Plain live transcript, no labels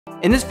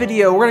In this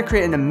video, we're going to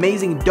create an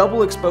amazing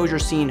double exposure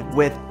scene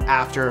with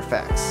After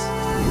Effects.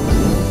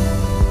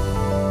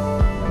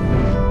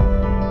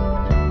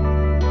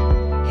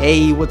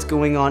 Hey, what's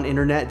going on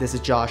internet? This is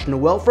Josh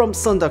Noel from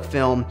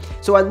SonduckFilm.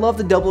 So I love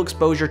the double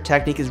exposure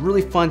technique. It's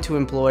really fun to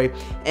employ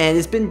and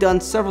it's been done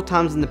several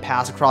times in the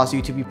past across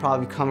YouTube. You've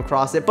probably come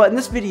across it. But in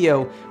this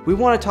video, we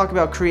want to talk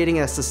about creating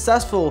a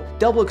successful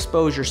double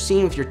exposure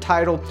scene with your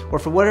title or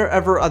for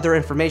whatever other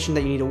information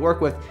that you need to work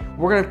with.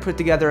 We're going to put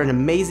together an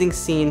amazing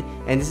scene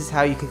and this is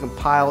how you can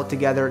compile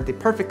together the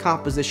perfect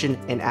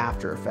composition in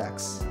After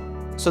Effects.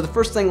 So the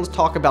first thing, let's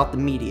talk about the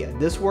media.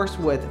 This works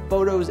with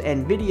photos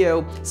and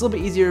video. It's a little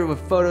bit easier with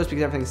photos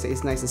because everything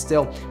stays nice and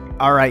still.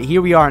 All right,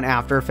 here we are in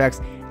After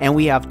Effects and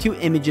we have two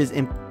images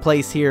in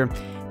place here.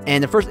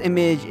 And the first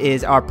image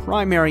is our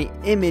primary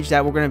image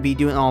that we're going to be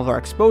doing all of our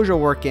exposure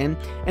work in.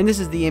 And this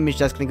is the image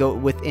that's going to go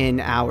within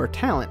our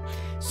talent.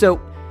 So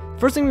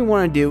first thing we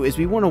want to do is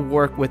we want to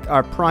work with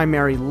our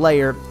primary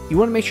layer. You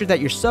want to make sure that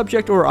your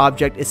subject or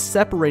object is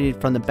separated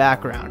from the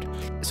background.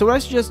 So what I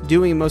suggest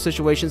doing in most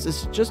situations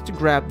is just to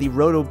grab the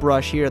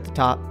rotobrush here at the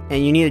top,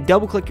 and you need to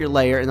double click your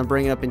layer and then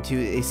bring it up into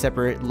a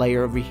separate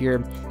layer over here.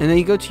 And then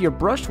you go to your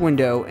brush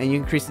window and you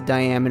increase the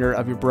diameter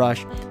of your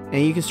brush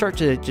and you can start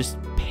to just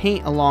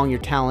paint along your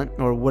talent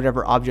or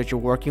whatever object you're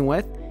working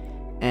with.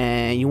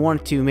 And you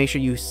want to make sure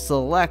you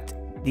select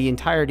the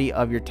entirety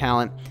of your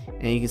talent,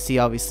 and you can see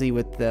obviously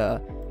with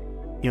the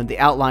the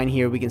outline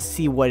here, we can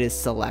see what is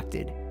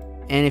selected.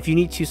 And if you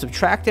need to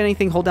subtract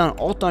anything, hold down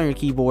Alt on your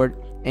keyboard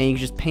and you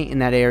can just paint in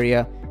that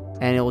area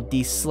and it will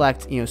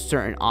deselect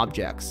certain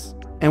objects.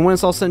 And when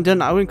it's all said and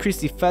done, I would increase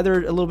the feather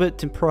a little bit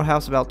to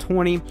perhaps about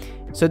 20.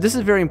 So this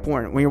is very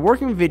important. When you're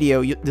working with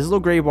video, this little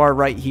gray bar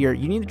right here,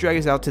 you need to drag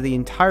this out to the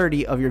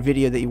entirety of your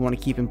video that you want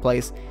to keep in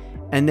place.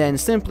 And then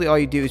simply all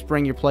you do is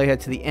bring your playhead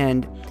to the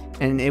end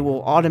and it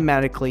will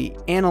automatically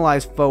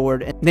analyze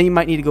forward, and then you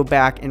might need to go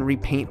back and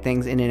repaint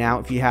things in and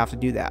out if you have to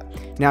do that.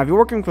 Now if you're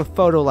working with a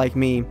photo like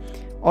me,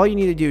 all you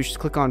need to do is just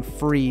click on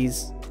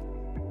freeze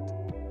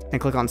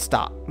and click on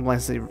stop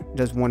once it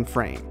does one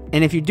frame.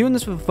 And if you're doing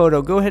this with a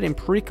photo, go ahead and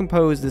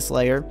pre-compose this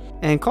layer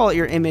and call it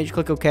your image,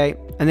 click OK,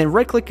 and then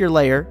right click your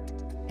layer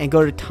and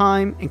go to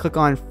time and click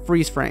on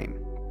freeze frame.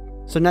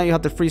 So now you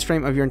have the freeze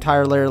frame of your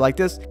entire layer like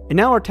this, and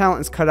now our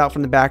talent is cut out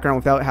from the background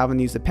without having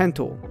to use the pen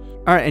tool.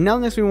 Alright, and now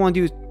the next thing we want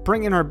to do is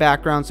bring in our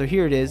background. So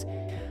here it is.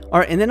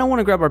 Alright, and then I want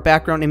to grab our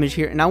background image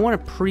here and I want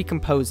to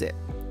pre-compose it.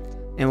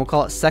 And we'll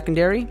call it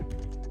secondary.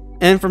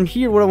 And from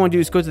here, what I want to do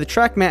is go to the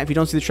track matte. If you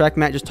don't see the track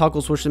matte, just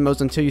toggle switch the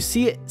modes until you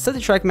see it. Set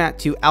the track matte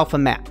to alpha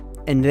matte.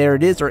 And there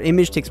it is. Our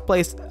image takes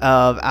place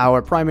of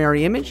our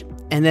primary image.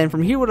 And then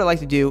from here, what I like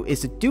to do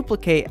is to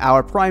duplicate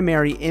our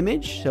primary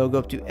image. So go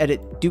up to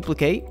edit,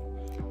 duplicate.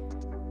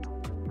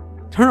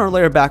 Turn our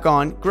layer back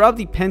on. Grab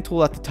the pen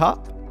tool at the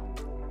top.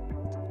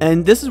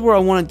 And this is where I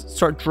want to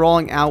start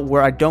drawing out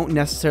where I don't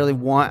necessarily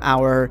want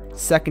our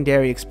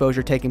secondary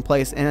exposure taking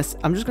place. And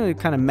I'm just going to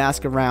kind of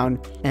mask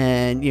around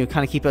and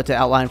kind of keep it to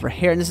outline for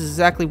hair. And this is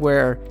exactly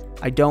where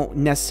I don't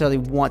necessarily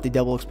want the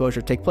double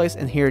exposure to take place.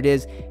 And here it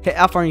is. Hit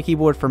Alpha on your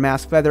keyboard for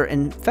mask feather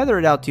and feather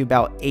it out to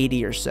about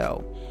 80 or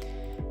so.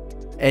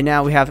 And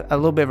now we have a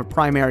little bit of a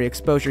primary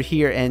exposure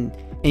here, and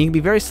you can be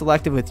very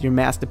selective with your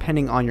mask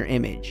depending on your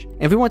image.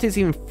 And if we want to take this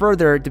even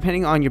further,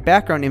 depending on your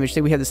background image, say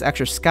we have this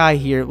extra sky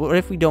here, what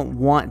if we don't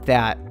want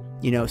that,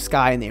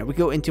 sky in there? We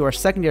go into our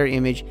secondary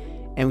image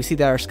and we see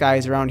that our sky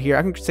is around here.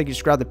 I can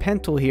just grab the pen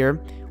tool here,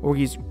 or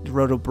use the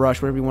roto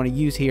brush, whatever you want to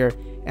use here.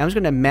 And I'm just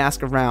going to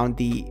mask around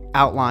the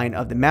outline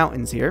of the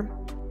mountains here.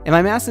 And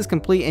my mask is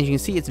complete, and you can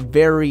see it's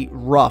very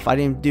rough. I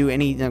didn't do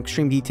any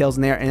extreme details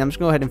in there, and I'm just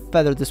going to go ahead and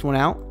feather this one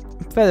out.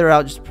 Feather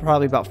out just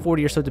probably about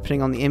 40 or so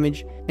depending on the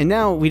image. And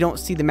now we don't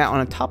see the mountain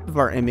on top of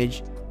our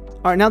image.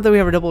 Alright, now that we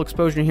have our double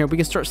exposure in here, we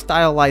can start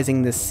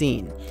stylizing this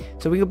scene.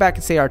 So we go back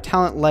and say our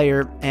talent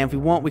layer, and if we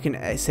want, we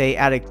can say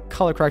add a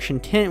color correction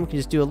tint. We can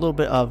just do a little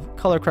bit of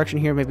color correction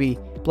here, maybe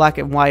black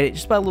and white,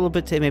 just about a little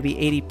bit to maybe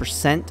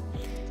 80%.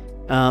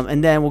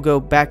 And then we'll go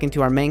back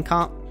into our main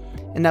comp,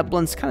 and that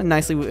blends kind of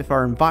nicely with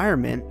our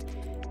environment.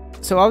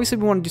 So obviously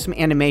we want to do some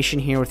animation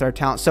here with our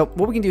talent. So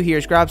what we can do here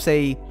is grab,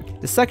 say,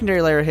 the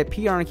secondary layer, hit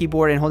PR on the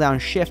keyboard and hold down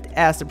Shift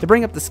S to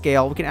bring up the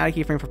scale. We can add a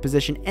keyframe for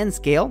position and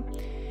scale.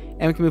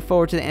 And we can move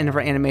forward to the end of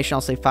our animation.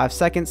 I'll say 5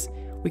 seconds.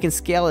 We can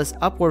scale this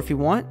upward if we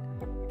want,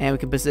 and we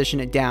can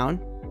position it down.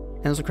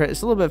 And this will create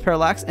just a little bit of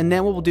parallax. And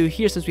then what we'll do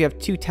here, since we have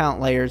two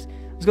talent layers,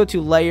 let's go to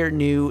Layer,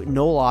 New,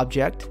 Null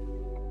Object.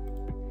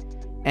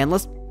 And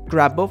let's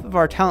grab both of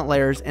our talent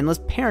layers and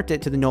let's parent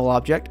it to the null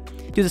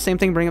object. Do the same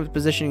thing, bring up the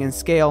positioning and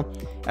scale.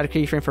 Add a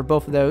keyframe for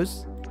both of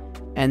those.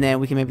 And then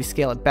we can maybe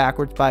scale it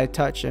backwards by a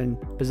touch and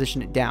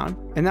position it down.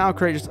 And now I'll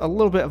create just a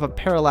little bit of a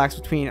parallax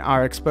between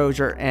our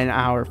exposure and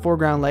our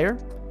foreground layer.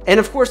 And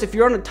of course, if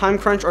you're on a time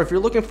crunch or if you're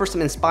looking for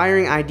some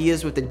inspiring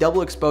ideas with the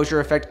double exposure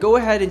effect, go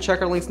ahead and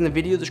check our links in the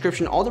video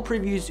description. All the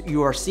previews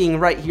you are seeing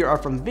right here are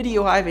from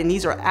VideoHive, and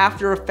these are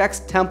After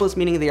Effects templates,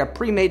 meaning they are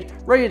pre-made,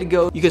 ready to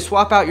go. You can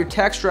swap out your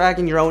text, drag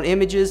in your own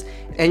images,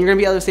 and you're gonna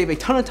be able to save a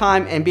ton of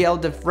time and be able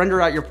to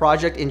render out your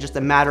project in just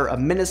a matter of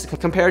minutes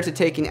compared to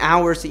taking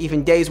hours to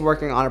even days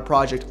working on a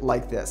project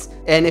like this.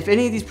 And if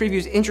any of these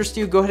previews interest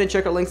you, go ahead and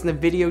check our links in the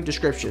video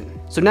description.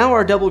 So now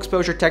our double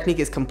exposure technique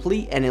is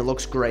complete and it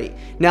looks great.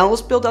 Now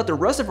let's build out the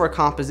rest of our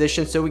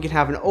composition so we can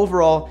have an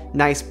overall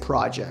nice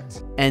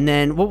project. And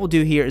then what we'll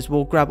do here is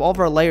we'll grab all of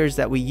our layers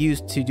that we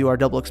used to do our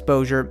double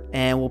exposure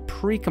and we'll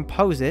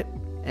pre-compose it,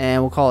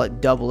 and we'll call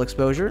it double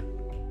exposure.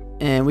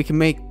 And we can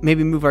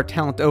maybe move our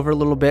talent over a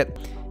little bit,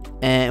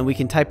 and we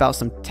can type out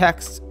some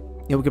text.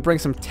 You know, we could bring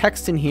some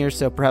text in here,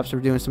 so perhaps we're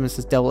doing some of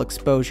this double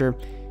exposure.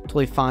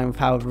 Totally fine with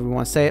however we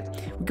want to say it.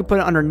 We could put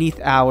it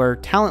underneath our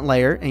talent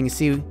layer, and you can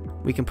see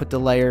we can put the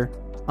layer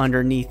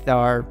underneath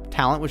our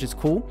talent, which is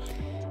cool.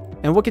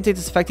 And what can take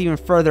this effect even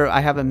further,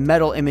 I have a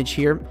metal image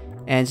here,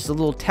 and just a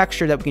little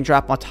texture that we can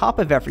drop on top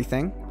of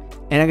everything.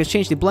 And I can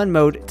change the blend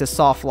mode to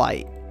soft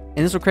light.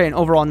 And this will create an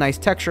overall nice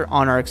texture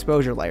on our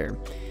exposure layer.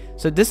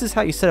 So this is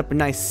how you set up a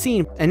nice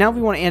scene. And now if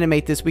we want to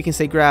animate this, we can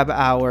say grab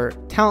our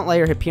talent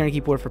layer, hit P on the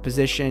keyboard for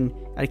position,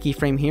 add a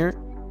keyframe here,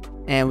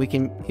 and we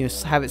can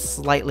have it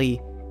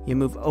slightly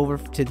move over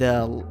to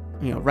the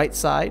right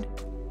side.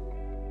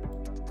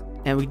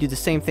 And we can do the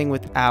same thing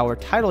with our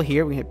title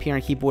here. We hit P on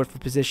our keyboard for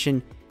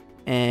position,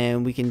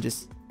 and we can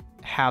just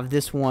have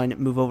this one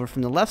move over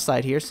from the left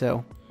side here,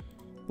 so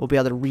we'll be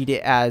able to read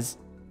it as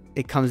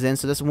it comes in.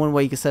 So that's one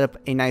way you can set up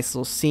a nice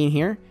little scene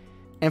here.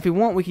 And if we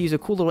want, we can use a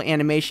cool little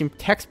animation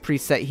text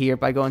preset here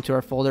by going to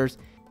our folders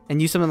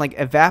and use something like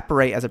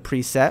evaporate as a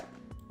preset,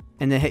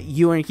 and then hit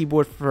U on your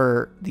keyboard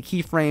for the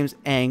keyframes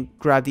and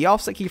grab the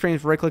offset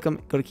keyframes, right click them,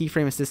 go to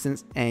keyframe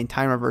assistance and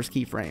time reverse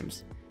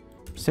keyframes.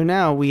 So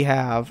now we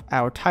have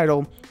our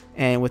title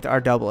and with our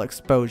double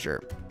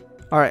exposure.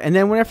 All right, and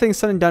then when everything's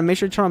said and done, make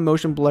sure to turn on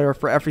motion blur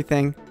for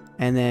everything,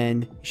 and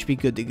then you should be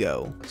good to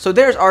go. So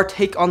there's our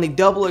take on the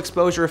double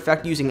exposure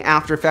effect using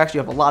After Effects. You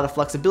have a lot of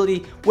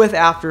flexibility with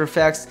After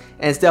Effects,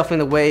 and it's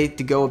definitely the way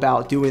to go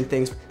about doing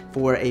things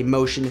for a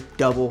motion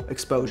double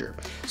exposure.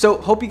 So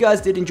hope you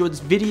guys did enjoy this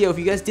video. If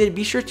you guys did,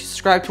 be sure to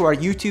subscribe to our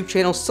YouTube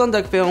channel,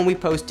 SonduckFilm. We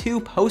post 2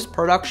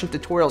 post-production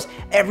tutorials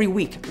every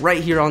week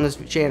right here on this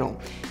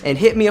channel. And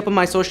hit me up on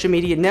my social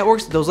media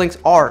networks. Those links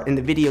are in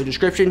the video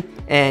description.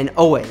 And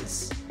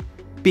always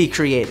be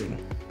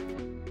creating.